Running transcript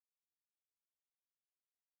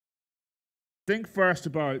Think first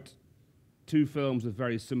about two films with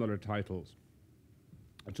very similar titles.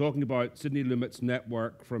 I'm talking about Sidney Lumet's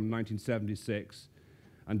Network from 1976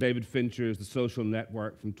 and David Fincher's The Social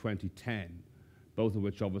Network from 2010, both of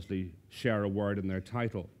which obviously share a word in their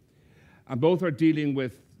title. And both are dealing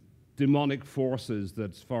with demonic forces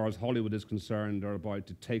that, as far as Hollywood is concerned, are about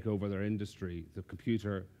to take over their industry, the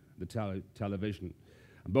computer, the television,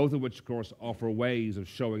 and both of which, of course, offer ways of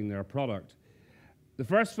showing their product. The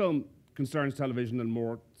first film concerns television and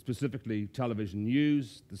more specifically television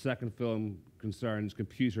news. The second film concerns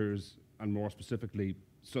computers and more specifically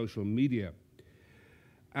social media.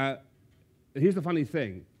 Here's the funny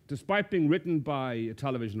thing. Despite being written by a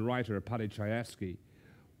television writer, Paddy Chayefsky,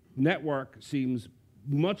 Network seems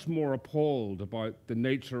much more appalled about the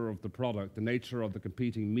nature of the product, the nature of the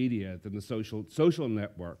competing media than the social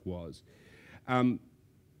network was. In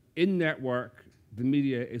Network, the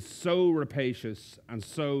media is so rapacious and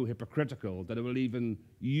so hypocritical that it will even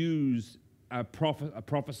use a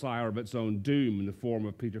prophesier of its own doom in the form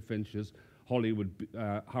of Peter Finch's Hollywood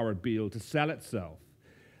Howard Beale to sell itself.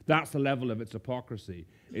 That's the level of its hypocrisy.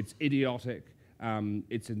 It's idiotic,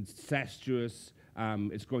 it's incestuous,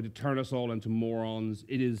 it's going to turn us all into morons.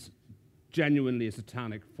 It is genuinely a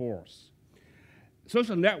satanic force.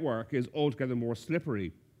 Social network is altogether more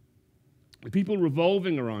slippery. The people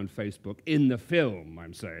revolving around Facebook in the film,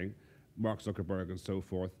 I'm saying, Mark Zuckerberg and so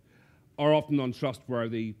forth, are often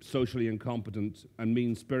untrustworthy, socially incompetent, and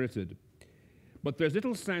mean-spirited. But there's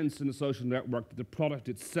little sense in the social network that the product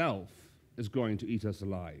itself is going to eat us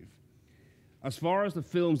alive. As far as the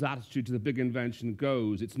film's attitude to the big invention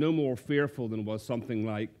goes, it's no more fearful than was something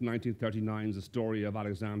like 1939's The Story of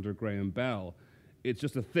Alexander Graham Bell. It's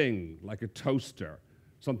just a thing, like a toaster,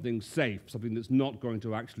 something safe, something that's not going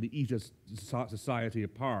to actually eat a society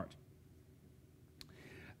apart.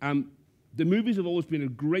 The movies have always been a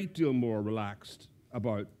great deal more relaxed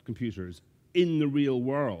about computers in the real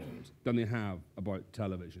world than they have about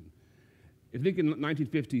television. If you think in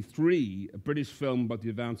 1953, a British film about the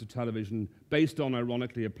advance of television, based on,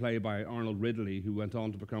 ironically, a play by Arnold Ridley, who went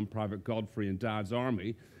on to become Private Godfrey in Dad's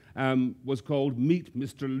Army, was called Meet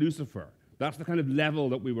Mr. Lucifer. That's the kind of level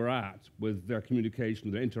that we were at with their communication,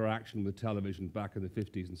 their interaction with television back in the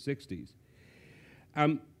 50s and 60s.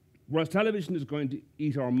 Whereas television is going to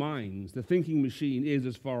eat our minds, the thinking machine is,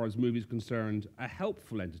 as far as movies are concerned, a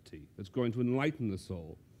helpful entity that's going to enlighten the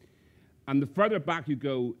soul. And the further back you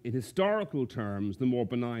go in historical terms, the more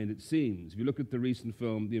benign it seems. If you look at the recent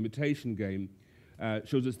film, The Imitation Game,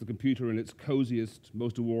 shows us the computer in its coziest,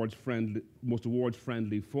 most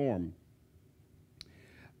awards-friendly form.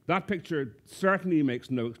 That picture certainly makes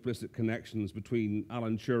no explicit connections between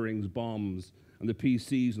Alan Turing's bombs and the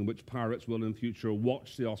PCs in which pirates will in future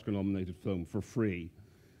watch the Oscar-nominated film for free.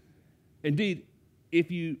 Indeed, if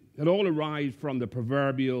you had all arrived from the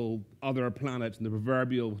proverbial other planet and the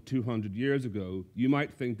proverbial 200 years ago, you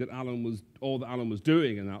might think that all that Alan was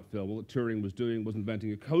doing in that film, all that Turing was doing, was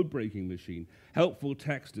inventing a code-breaking machine. Helpful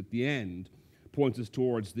text at the end points us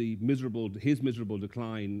towards his miserable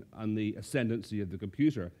decline and the ascendancy of the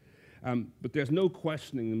computer. But there's no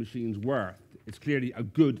questioning the machine's worth. It's clearly a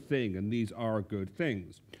good thing, and these are good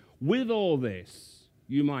things. With all this,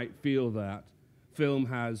 you might feel that film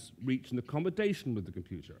has reached an accommodation with the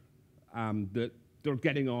computer, that they're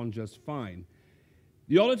getting on just fine.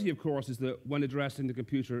 The oddity, of course, is that when addressing the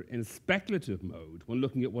computer in speculative mode, when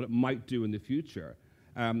looking at what it might do in the future,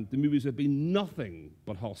 the movies have been nothing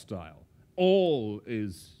but hostile. All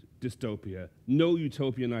is dystopia. No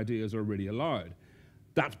utopian ideas are really allowed.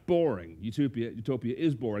 That's boring. Utopia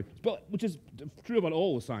is boring, which is true about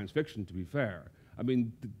all science fiction, to be fair. I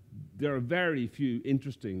mean, there are very few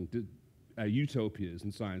interesting utopias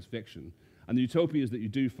in science fiction, and the utopias that you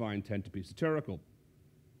do find tend to be satirical.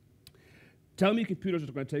 Tell me computers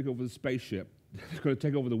are going to take over the spaceship, they're going to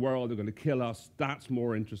take over the world, they're going to kill us. That's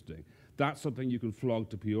more interesting. That's something you can flog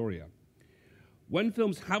to Peoria. When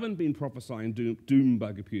films haven't been prophesying doom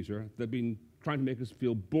by computer, they've been trying to make us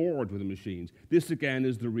feel bored with the machines. This, again,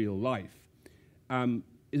 is the real life.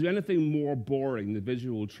 Is there anything more boring than the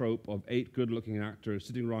visual trope of 8 good-looking actors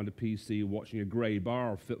sitting around a PC watching a grey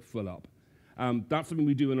bar fill up? That's something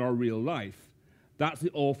we do in our real life. That's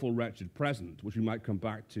the awful, wretched present, which we might come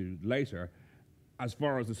back to later. As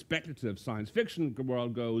far as the speculative science fiction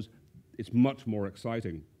world goes, it's much more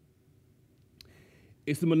exciting.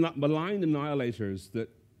 It's the malign annihilators that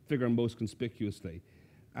figure most conspicuously,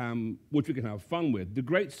 which we can have fun with. The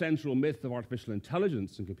great central myth of artificial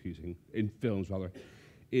intelligence in computing, in films rather,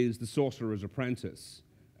 is the sorcerer's apprentice.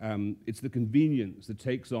 It's the convenience that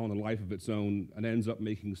takes on a life of its own and ends up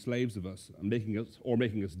making slaves of us and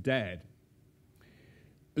making us dead.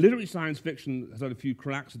 Literary science fiction has had a few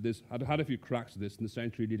cracks at this, had a few cracks at this in the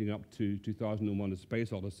century leading up to 2001: A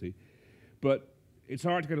Space Odyssey. But it's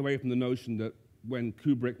hard to get away from the notion that when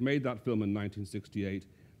Kubrick made that film in 1968,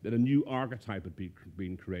 that a new archetype had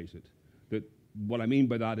been created. That what I mean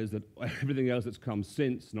by that is that everything else that's come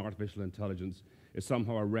since in artificial intelligence is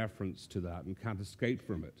somehow a reference to that and can't escape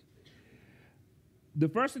from it. The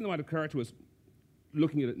first thing that might occur to us,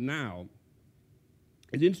 looking at it now,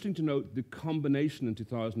 it's interesting to note the combination in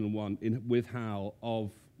 2001 with HAL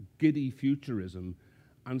of giddy futurism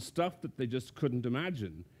and stuff that they just couldn't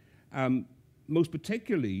imagine. Most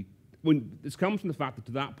particularly, when this comes from the fact that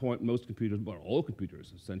to that point, most computers, well, all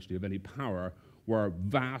computers essentially of any power, were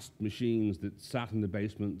vast machines that sat in the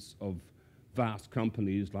basements of vast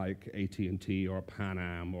companies like AT&T or Pan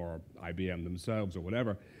Am or IBM themselves or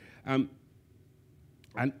whatever. And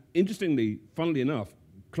interestingly, funnily enough,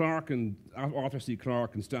 Arthur C.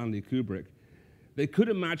 Clarke and Stanley Kubrick, they could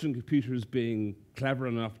imagine computers being clever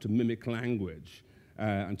enough to mimic language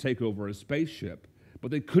and take over a spaceship, but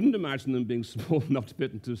they couldn't imagine them being small enough to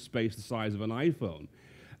fit into space the size of an iPhone.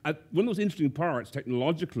 One of those interesting parts,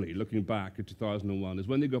 technologically, looking back at 2001, is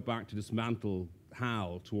when they go back to dismantle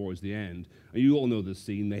HAL towards the end. And you all know this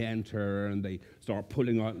scene. They enter and they start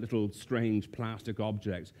pulling out little strange plastic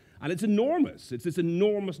objects. And it's enormous. It's this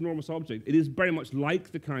enormous, enormous object. It is very much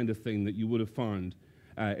like the kind of thing that you would have found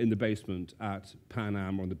in the basement at Pan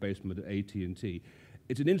Am or in the basement at AT&T.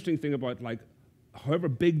 It's an interesting thing about, like, however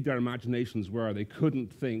big their imaginations were, they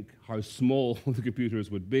couldn't think how small the computers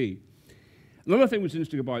would be. Another thing which is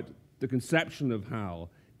interesting about the conception of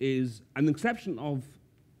HAL is an conception of,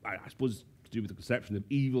 I suppose, to do with the conception of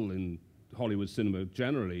evil in Hollywood cinema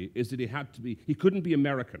generally, is that he couldn't be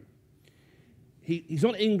American. He's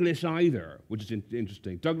not English either, which is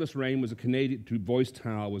interesting. Douglas Rain was a Canadian, who voiced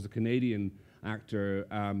HAL, was a Canadian actor,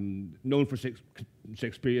 known for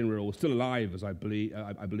Shakespearean roles, still alive, as I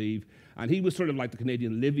believe, and he was sort of like the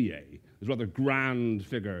Canadian Olivier, this rather grand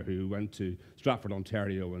figure who went to Stratford,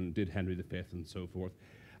 Ontario, and did Henry V and so forth.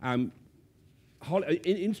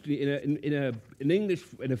 Interestingly,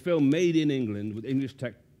 in a film made in England with English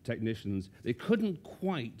technicians, they couldn't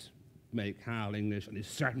quite make HAL English, and they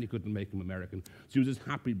certainly couldn't make him American. So he was this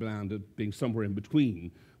happy blend of being somewhere in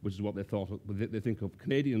between, which is what they think of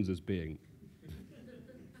Canadians as being.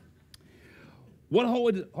 What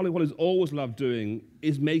Hollywood has always loved doing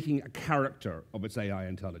is making a character of its AI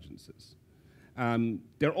intelligences.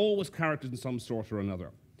 They're always characters in some sort or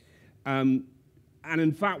another. And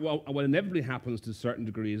in fact, what inevitably happens to a certain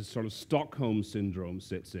degree is sort of Stockholm syndrome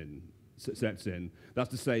sets in. That's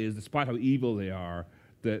to say, is despite how evil they are,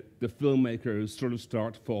 that the filmmakers sort of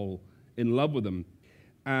start to fall in love with them.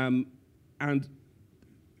 And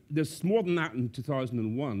there's more than that in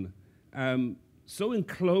 2001. So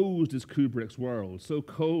enclosed is Kubrick's world, so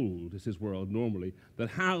cold is his world normally, that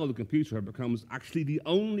HAL, the computer, becomes actually the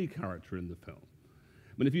only character in the film.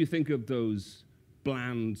 I mean, if you think of those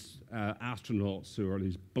bland astronauts who are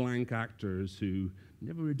these blank actors who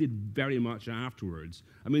never really did very much afterwards.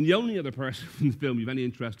 I mean, the only other person in the film you have any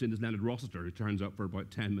interest in is Leonard Rossiter, who turns up for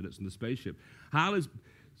about 10 minutes in the spaceship. HAL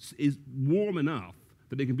is warm enough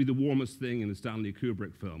that he can be the warmest thing in the Stanley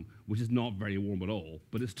Kubrick film, which is not very warm at all,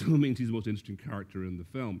 but it still means he's the most interesting character in the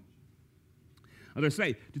film. As I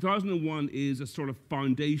say, 2001 is a sort of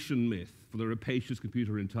foundation myth for the rapacious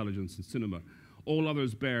computer intelligence in cinema. All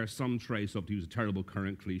others bear some trace of, to use a terrible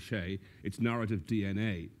current cliche, its narrative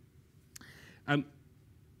DNA.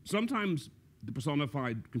 Sometimes the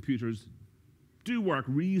personified computers do work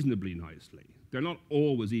reasonably nicely. They're not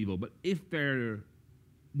always evil, but if they're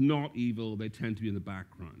not evil, they tend to be in the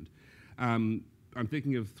background. I'm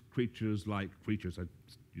thinking of creatures, I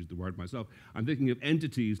used the word myself. I'm thinking of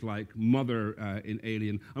entities like Mother in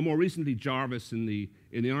Alien, and more recently Jarvis in the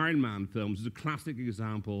Iron Man films is a classic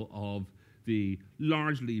example of the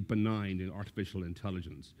largely benign artificial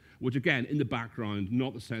intelligence, which again, in the background,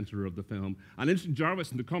 not the center of the film. And interesting,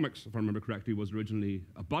 Jarvis in the comics, if I remember correctly, was originally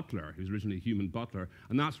a butler. He was originally a human butler,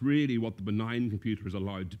 and that's really what the benign computer is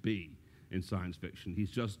allowed to be in science fiction. He's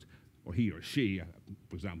just, or he or she,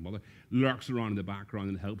 for example, Mother, lurks around in the background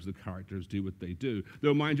and helps the characters do what they do.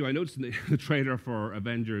 Though, mind you, I noticed in the trailer for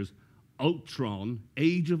Avengers Ultron,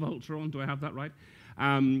 Age of Ultron, do I have that right?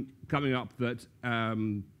 Coming up that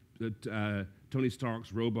Tony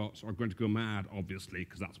Stark's robots are going to go mad, obviously,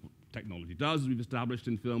 because that's what technology does, as we've established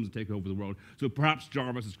in films, and take over the world. So perhaps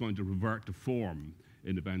Jarvis is going to revert to form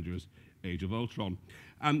in Avengers Age of Ultron.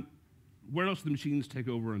 Where else do the machines take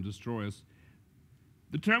over and destroy us?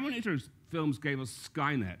 The Terminator films gave us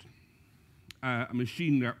Skynet, a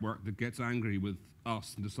machine network that gets angry with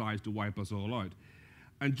us and decides to wipe us all out.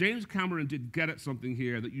 And James Cameron did get at something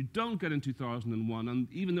here that you don't get in 2001. And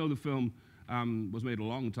even though the film was made a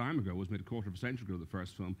long time ago, was made a quarter of a century ago, the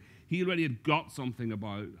first film, he already had got something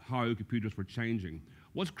about how computers were changing.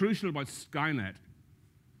 What's crucial about Skynet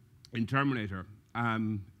in Terminator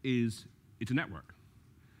is it's a network.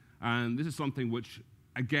 And this is something which,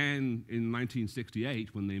 again, in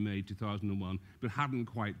 1968, when they made 2001, but hadn't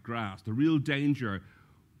quite grasped. The real danger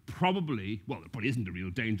probably, well, it probably isn't a real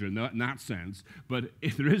danger in that sense, but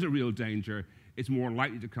if there is a real danger, it's more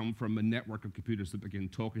likely to come from a network of computers that begin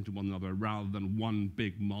talking to one another rather than one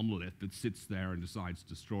big monolith that sits there and decides to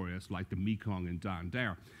destroy us, like the Mekong in Dan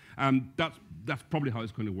Dare. That's probably how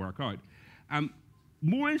it's going to work out.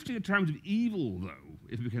 More interesting in terms of evil, though,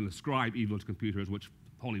 if we can ascribe evil to computers, which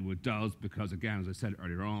Hollywood does, because, again, as I said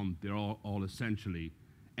earlier on, they're all essentially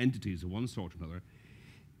entities of one sort or another,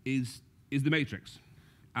 is The Matrix.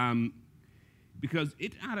 Because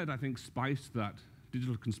it added, I think, spice to that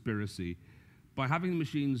digital conspiracy by having the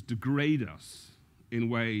machines degrade us in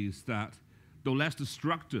ways that, though less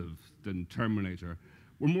destructive than Terminator,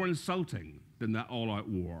 were more insulting than that all-out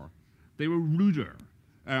war. They were ruder.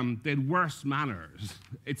 They had worse manners.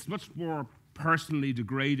 It's much more personally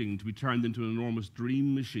degrading to be turned into an enormous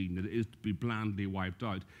dream machine than it is to be blandly wiped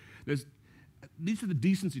out. There's at least the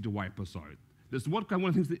decency to wipe us out. One of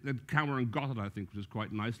the things that Cameron got at, I think, which is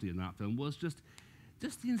quite nicely in that film, was just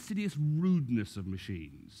the insidious rudeness of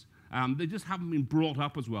machines. They just haven't been brought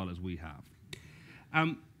up as well as we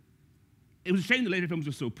have. It was a shame the later films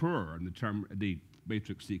were so poor in the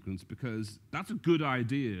Matrix sequence, because that's a good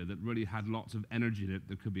idea that really had lots of energy in it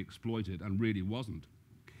that could be exploited and really wasn't.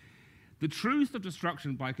 The truth of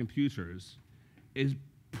destruction by computers is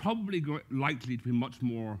probably likely to be much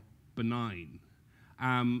more benign.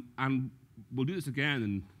 And we'll do this again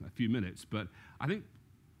in a few minutes, but I think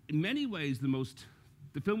in many ways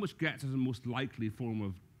the film which gets as a most likely form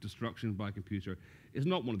of destruction by computer is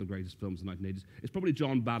not one of the greatest films of the 1980s. It's probably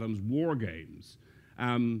John Badham's War Games,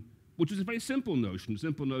 which is a very simple notion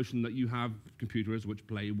that you have computers which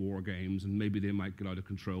play war games and maybe they might get out of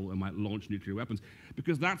control and might launch nuclear weapons,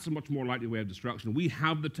 because that's a much more likely way of destruction. We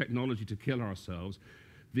have the technology to kill ourselves.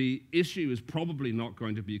 The issue is probably not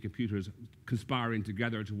going to be computers conspiring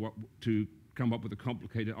together to come up with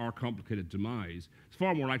our complicated demise. It's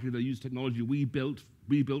far more likely they'll use technology we built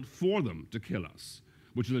for them to kill us,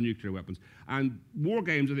 which are the nuclear weapons. And War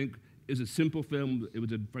Games, I think, is a simple film. It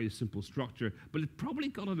was a very simple structure, but it probably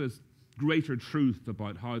got at a greater truth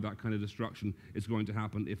about how that kind of destruction is going to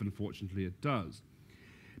happen if, unfortunately, it does.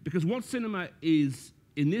 Because what cinema is,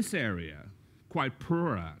 in this area, quite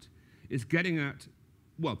poor at, is getting at,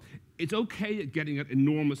 well, it's okay at getting at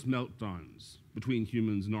enormous meltdowns between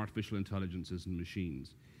humans and artificial intelligences and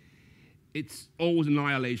machines. It's always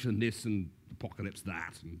annihilation this and apocalypse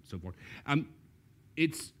that and so forth.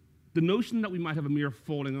 It's the notion that we might have a mere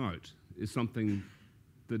falling out is something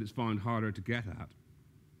that is found harder to get at.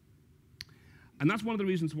 And that's one of the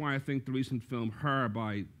reasons why I think the recent film Her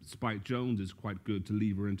by Spike Jonze is quite good to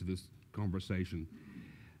lever into this conversation.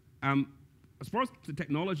 As far as the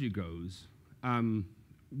technology goes, one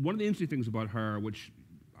of the interesting things about Her, which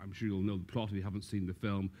I'm sure you'll know the plot if you haven't seen the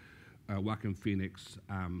film, Joaquin Phoenix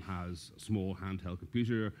has a small handheld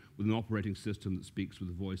computer with an operating system that speaks with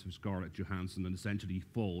the voice of Scarlett Johansson and essentially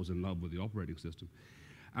falls in love with the operating system.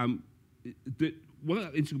 One of the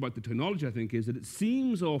interesting about the technology, I think, is that it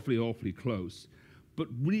seems awfully close, but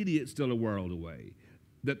really it's still a world away.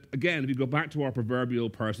 That, again, if you go back to our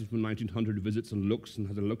proverbial person from 1900 who visits and looks and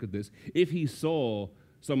has a look at this, if he saw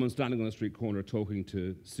someone standing on a street corner talking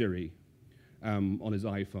to Siri on his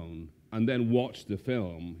iPhone, and then watch the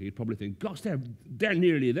film, he'd probably think, gosh, they're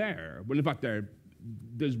nearly there. When in fact,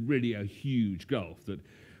 there's really a huge gulf that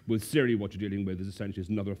with Siri, what you're dealing with is essentially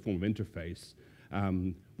another form of interface.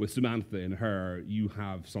 With Samantha and Her, you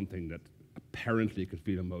have something that apparently can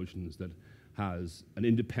feel emotions, that has an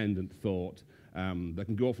independent thought, that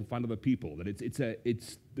can go off and find other people. That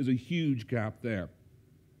there's a huge gap there.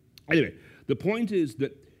 Anyway, the point is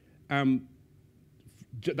that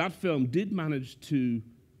that film did manage to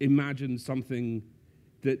imagine something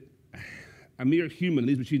that a mere human,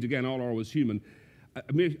 these machines again all are always human,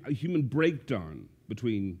 a human breakdown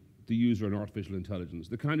between the user and artificial intelligence,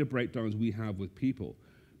 the kind of breakdowns we have with people.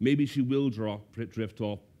 Maybe she will drift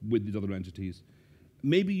off with these other entities.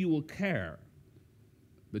 Maybe you will care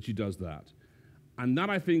that she does that. And that,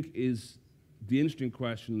 I think, is the interesting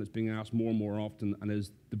question that's being asked more and more often, and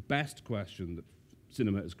is the best question that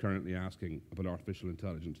cinema is currently asking about artificial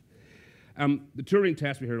intelligence. The Turing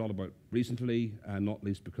test we heard a lot about recently, not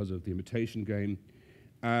least because of The Imitation Game,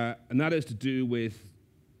 and that is to do with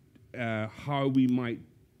how we might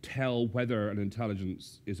tell whether an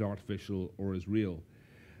intelligence is artificial or is real.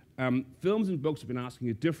 Films and books have been asking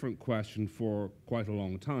a different question for quite a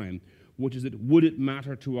long time, which is that would it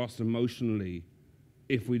matter to us emotionally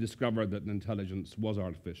if we discovered that an intelligence was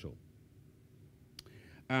artificial?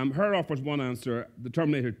 Her offers one answer, the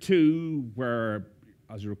Terminator 2, where,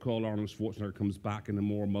 as you recall, Arnold Schwarzenegger comes back in a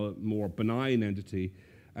more benign entity,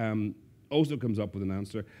 also comes up with an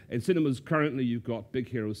answer. In cinemas currently, you've got Big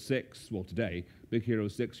Hero 6, well today, Big Hero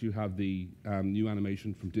 6, you have the new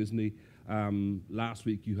animation from Disney. Last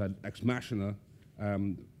week you had Ex Machina,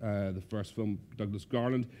 the first film, Douglas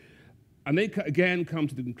Garland. And they again come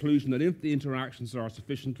to the conclusion that if the interactions are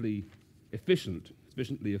sufficiently efficient,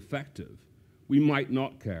 sufficiently effective, we might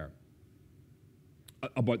not care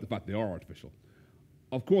about the fact they are artificial.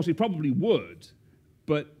 Of course, we probably would,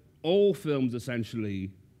 but all films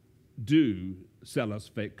essentially do sell us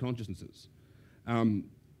fake consciousnesses. None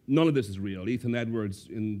of this is real. Ethan Edwards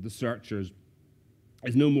in The Searchers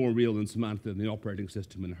is no more real than Samantha in the operating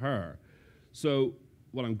system in Her. So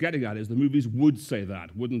what I'm getting at is the movies would say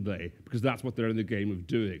that, wouldn't they? Because that's what they're in the game of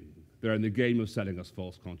doing. They're in the game of selling us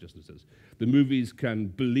false consciousnesses. The movies can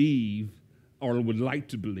believe, or would like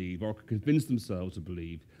to believe, or convince themselves to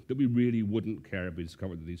believe that we really wouldn't care if we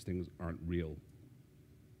discovered that these things aren't real.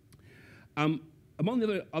 Among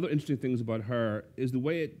the other interesting things about Her is the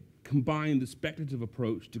way it combined the speculative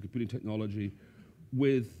approach to computing technology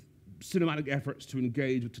with cinematic efforts to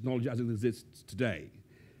engage with technology as it exists today.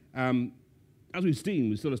 As we've seen,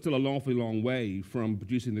 we're still an awfully long way from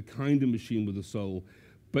producing the kind of machine with a soul,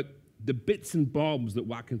 but the bits and bobs that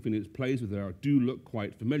Joaquin Phoenix plays with there do look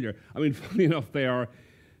quite familiar. I mean, funny enough,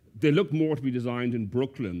 they look more to be designed in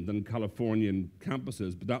Brooklyn than Californian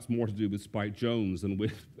campuses, but that's more to do with Spike Jonze than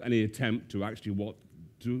with any attempt to actually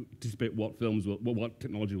to anticipate what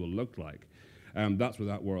technology will look like. That's where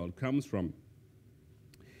that world comes from.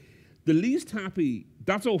 The least happy,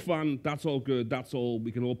 that's all fun, that's all good, that's all,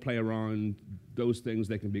 we can all play around those things.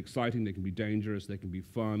 They can be exciting, they can be dangerous, they can be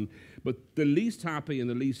fun. But the least happy and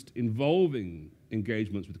the least involving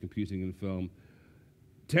engagements with computing and film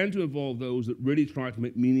tend to involve those that really try to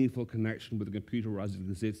make meaningful connection with the computer as it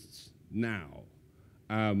exists now,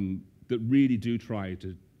 that really do try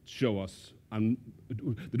to show us, and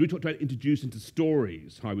that we try to introduce into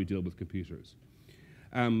stories how we deal with computers,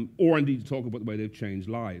 or indeed to talk about the way they've changed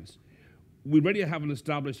lives. We already have an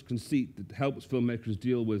established conceit that helps filmmakers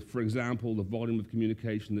deal with, for example, the volume of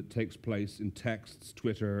communication that takes place in texts,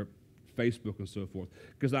 Twitter, Facebook, and so forth,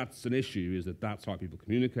 because that's an issue, is that that's how people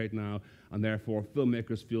communicate now, and therefore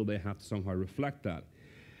filmmakers feel they have to somehow reflect that.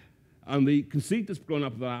 And the conceit that's grown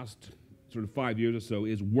up the last sort of 5 years or so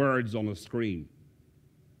is words on a screen,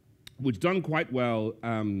 which done quite well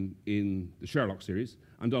in the Sherlock series,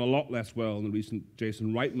 and done a lot less well in the recent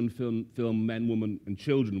Jason Reitman film Men, Women, and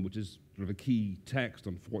Children, which is sort of a key text,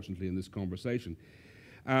 unfortunately, in this conversation.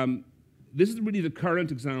 This is really the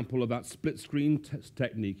current example of that split-screen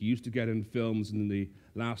technique you used to get in films in the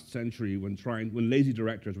last century when lazy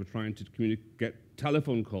directors were trying to get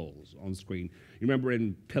telephone calls on screen. You remember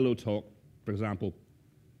in Pillow Talk, for example,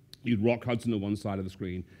 you'd Rock Hudson on one side of the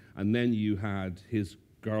screen, and then you had his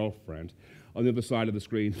girlfriend on the other side of the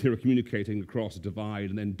screen. They were communicating across a divide,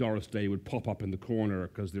 and then Doris Day would pop up in the corner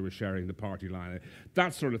because they were sharing the party line.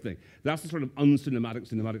 That sort of thing. That's the sort of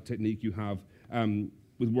cinematic technique you have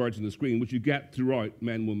with words on the screen, which you get throughout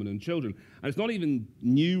Men, Women, and Children. And it's not even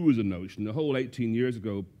new as a notion. The whole 18 years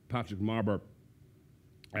ago, Patrick Marber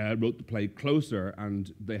wrote the play Closer,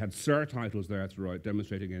 and they had surtitles there throughout,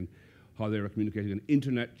 demonstrating in how they were communicating in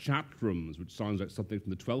internet chat rooms, which sounds like something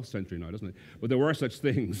from the 12th century now, doesn't it? But there were such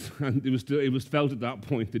things, and it was felt at that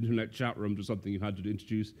point that internet chat rooms were something you had to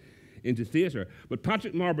introduce into theatre. But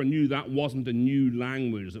Patrick Marber knew that wasn't a new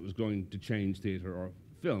language that was going to change theatre or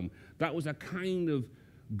film. That was a kind of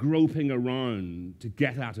groping around to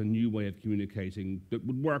get at a new way of communicating that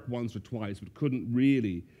would work once or twice, but couldn't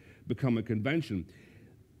really become a convention.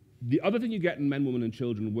 The other thing you get in Men, Women, and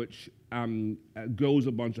Children, which goes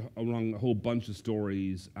along a whole bunch of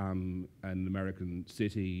stories in an American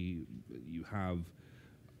city, you have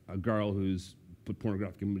a girl who's put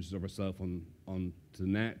pornographic images of herself onto the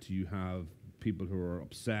net. You have people who are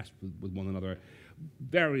obsessed with one another.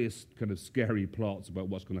 Various kind of scary plots about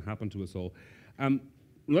what's going to happen to us all. One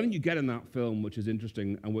thing you get in that film, which is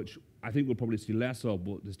interesting and which I think we'll probably see less of,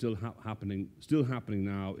 but is still happening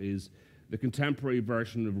now, is the contemporary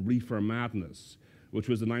version of Reefer Madness, which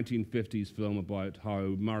was the 1950s film about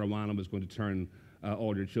how marijuana was going to turn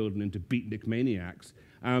all your children into beatnik maniacs.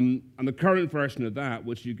 And the current version of that,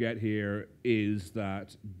 which you get here, is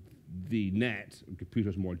that the net, and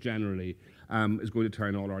computers more generally, is going to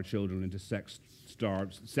turn all our children into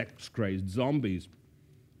sex-starved, sex-crazed zombies.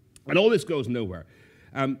 And all this goes nowhere.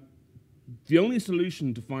 The only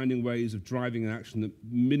solution to finding ways of driving action that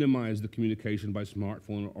minimize the communication by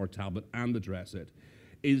smartphone or tablet and address it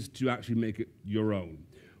is to actually make it your own.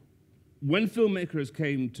 When filmmakers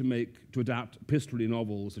came to adapt epistolary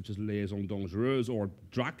novels such as Liaison Dangereuse or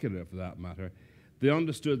Dracula for that matter, they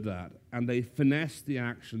understood that and they finessed the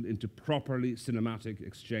action into properly cinematic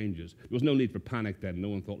exchanges. There was no need for panic then. No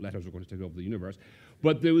one thought letters were going to take over the universe.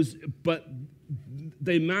 But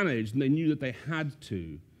they managed and they knew that they had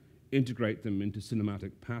to integrate them into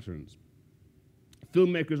cinematic patterns.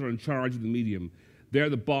 Filmmakers are in charge of the medium. They're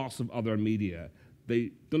the boss of other media.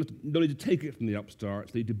 They don't need to take it from the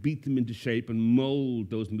upstarts. They need to beat them into shape and mold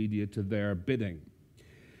those media to their bidding.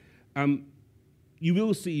 You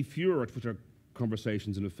will see fewer Twitter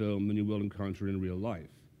conversations in a film than you will encounter in real life.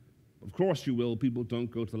 Of course you will. People don't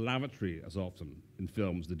go to the lavatory as often in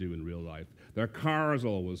films as they do in real life. Their cars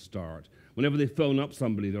always start. Whenever they phone up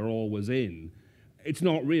somebody, they're always in. It's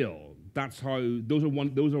not real. That's how, those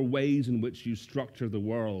are ways in which you structure the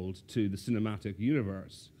world to the cinematic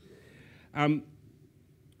universe.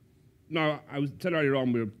 Now, I said earlier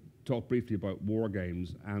on we would talk briefly about war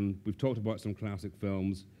games, and we've talked about some classic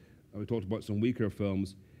films, and we've talked about some weaker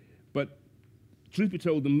films, but truth be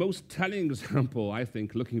told, the most telling example, I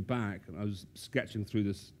think, looking back, and I was sketching through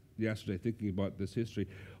this yesterday, thinking about this history,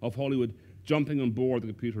 of Hollywood jumping on board the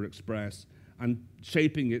Computer Express and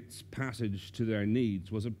shaping its passage to their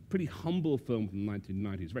needs, was a pretty humble film from the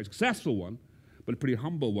 1990s. A very successful one, but a pretty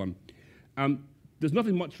humble one. There's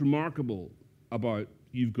nothing much remarkable about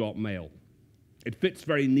You've Got Mail. It fits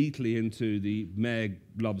very neatly into the Meg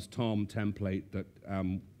loves Tom template that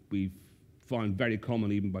we've found very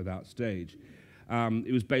common even by that stage.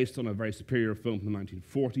 It was based on a very superior film from the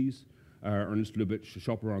 1940s, Ernest Lubitsch, A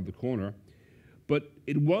Shop Around the Corner. But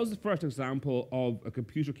it was the first example of a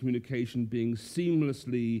computer communication being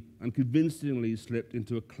seamlessly and convincingly slipped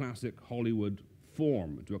into a classic Hollywood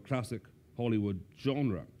form, into a classic Hollywood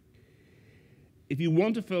genre. If you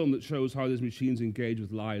want a film that shows how these machines engage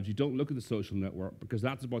with lives, you don't look at The Social Network, because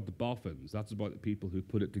that's about the boffins, that's about the people who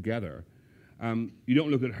put it together. You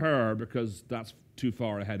don't look at Her, because that's too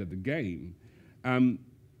far ahead of the game.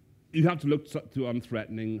 You have to look to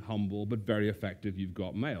unthreatening, humble, but very effective You've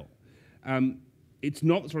Got Mail. It's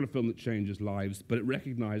not the sort of film that changes lives, but it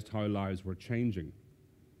recognized how lives were changing.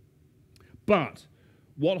 But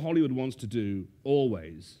what Hollywood wants to do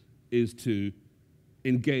always is to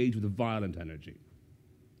engage with a violent energy.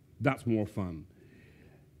 That's more fun.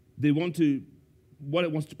 What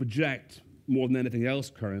it wants to project more than anything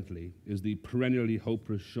else currently is the perennially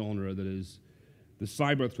hopeless genre that is the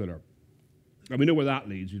cyber thriller. And we know where that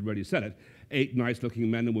leads, you've already said it. 8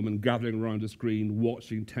 nice-looking men and women gathering around a screen,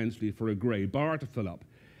 watching tensely for a grey bar to fill up.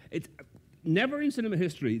 It's never in cinema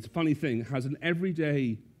history, it's a funny thing, has an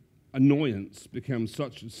everyday annoyance become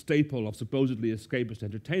such a staple of supposedly escapist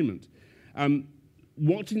entertainment.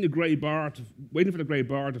 Waiting for the grey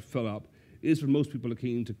bar to fill up is for most people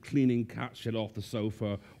akin to cleaning cat shit off the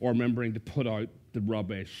sofa or remembering to put out the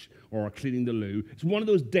rubbish or cleaning the loo. It's one of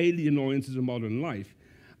those daily annoyances of modern life.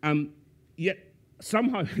 Yet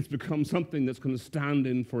somehow it's become something that's going to stand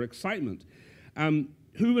in for excitement.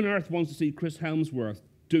 Who on earth wants to see Chris Hemsworth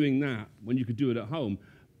doing that when you could do it at home?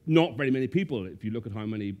 Not very many people, if you look at how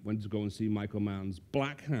many went to go and see Michael Mann's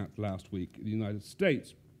Black Hat last week in the United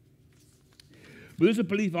States. But there's a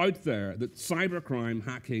belief out there that cybercrime,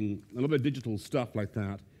 hacking, and other digital stuff like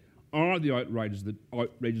that are the outrages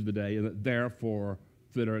of the day, and that therefore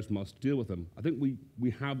thrillers must deal with them. I think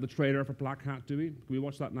we have the trailer for Black Hat, do we? Can we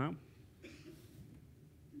watch that now?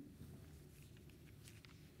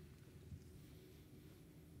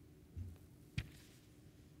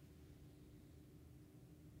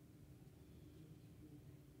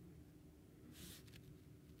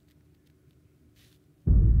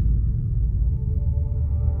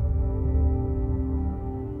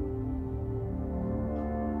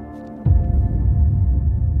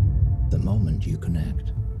 You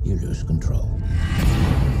connect, you lose control.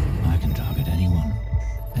 I can target anyone,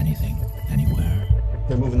 anything, anywhere.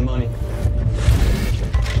 They're moving the money.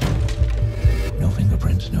 No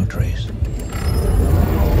fingerprints, no trace.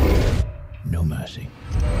 No mercy.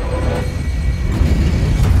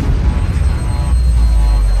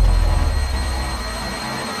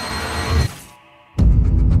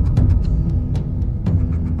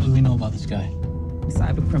 What do we know about this guy?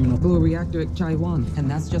 Cyber criminal blew a reactor at Taiwan, and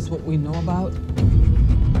that's just what we know about?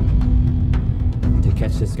 To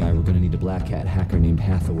catch this guy, we're gonna need a Black Hat hacker named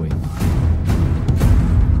Hathaway.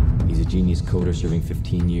 He's a Genius coder serving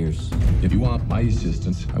 15 years. If you want my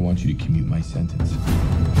assistance, I want you to commute my sentence. You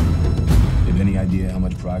have any idea how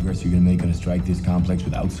much progress you're gonna make on a strike this complex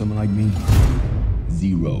without someone like me?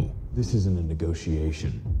 Zero. This isn't a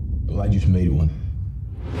negotiation. Well, I just made one.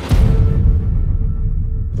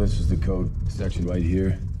 This is the code section right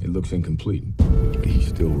here. It looks incomplete. He's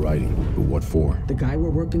still writing, but what for? The guy we're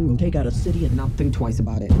working will take out a city and not think twice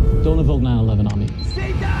about it. Don't evoke 9/11 on me.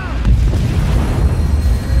 Stay down!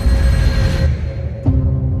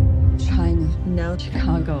 China, now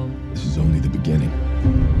Chicago. This is only the beginning.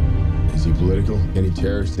 Is he political? Any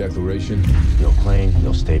terrorist declaration? No plane,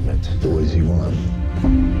 no statement. What does he want?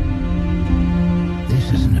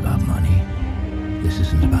 This isn't about money. This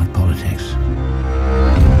isn't about politics.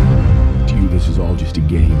 To you, this is all just a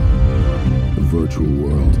game. A virtual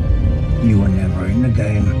world. You were never in the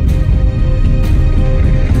game.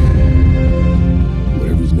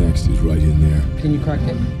 Whatever's next is right in there. Can you crack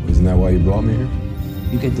it? Isn't that why you brought me here?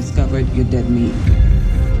 You get discovered, you're dead meat.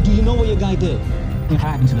 Do you know what your guy did? He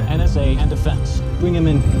hacked into the NSA and defense. Bring him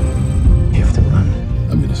in. You have to run.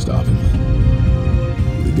 I'm gonna stop him.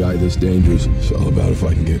 With a guy this dangerous, it's all about if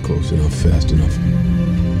I can get close enough, fast enough.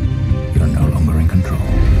 You're no longer in control.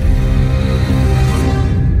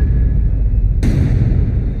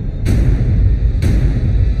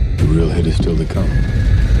 The real hit is still to come.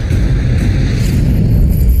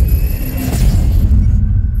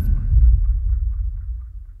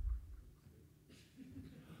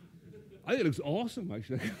 I think it looks awesome,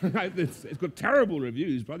 actually. It's got terrible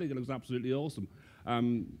reviews, but I think it looks absolutely awesome.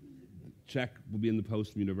 Check will be in the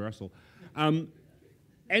post from Universal.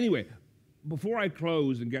 Anyway, before I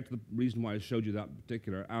close and get to the reason why I showed you that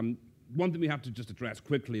particular, one thing we have to just address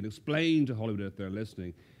quickly and explain to Hollywood if they're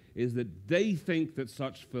listening is that they think that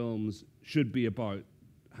such films should be about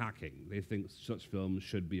hacking. They think such films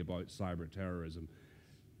should be about cyber terrorism.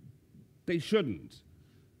 They shouldn't.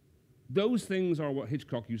 Those things are what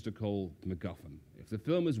Hitchcock used to call the MacGuffin. If the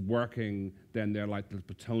film is working, then they're like the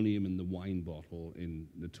plutonium in the wine bottle in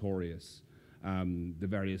Notorious, the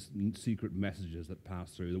various secret messages that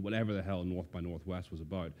pass through, whatever the hell North by Northwest was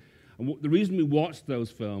about. And the reason we watched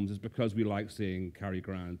those films is because we like seeing Cary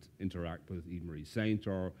Grant interact with Eve Marie Saint,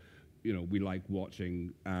 or we like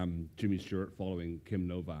watching Jimmy Stewart following Kim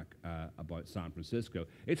Novak about San Francisco.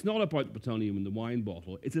 It's not about the plutonium in the wine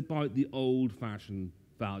bottle. It's about the old-fashioned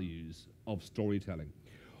values of storytelling.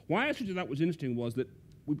 Why I showed you that was interesting was that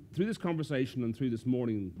through this conversation and through this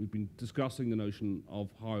morning, we've been discussing the notion of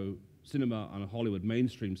how cinema, and Hollywood,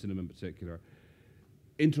 mainstream cinema in particular,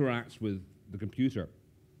 interacts with the computer.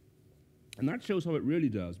 And that shows how it really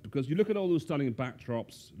does, because you look at all those stunning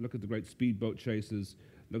backdrops, look at the great speedboat chases,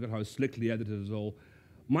 look at how slickly edited it is all.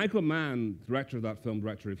 Michael Mann, director of that film,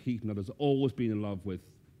 director of Heat and others, has always been in love with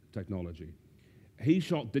technology. He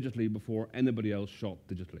shot digitally before anybody else shot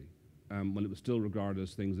digitally, when it was still regarded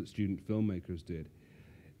as things that student filmmakers did.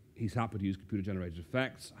 He's happy to use computer-generated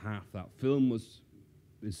effects. Half that film is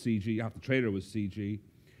CG, half the trailer was CG.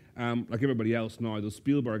 Like everybody else now, though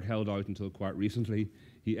Spielberg held out until quite recently.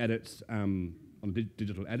 He edits on a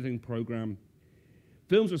digital editing program.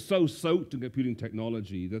 Films are so soaked in computing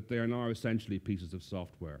technology that they are now essentially pieces of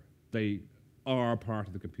software. They are part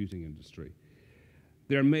of the computing industry.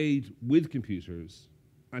 They're made with computers,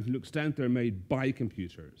 and to an extent they're made by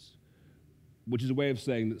computers, which is a way of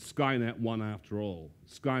saying that Skynet won after all.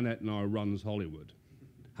 Skynet now runs Hollywood.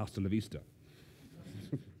 Hasta la vista.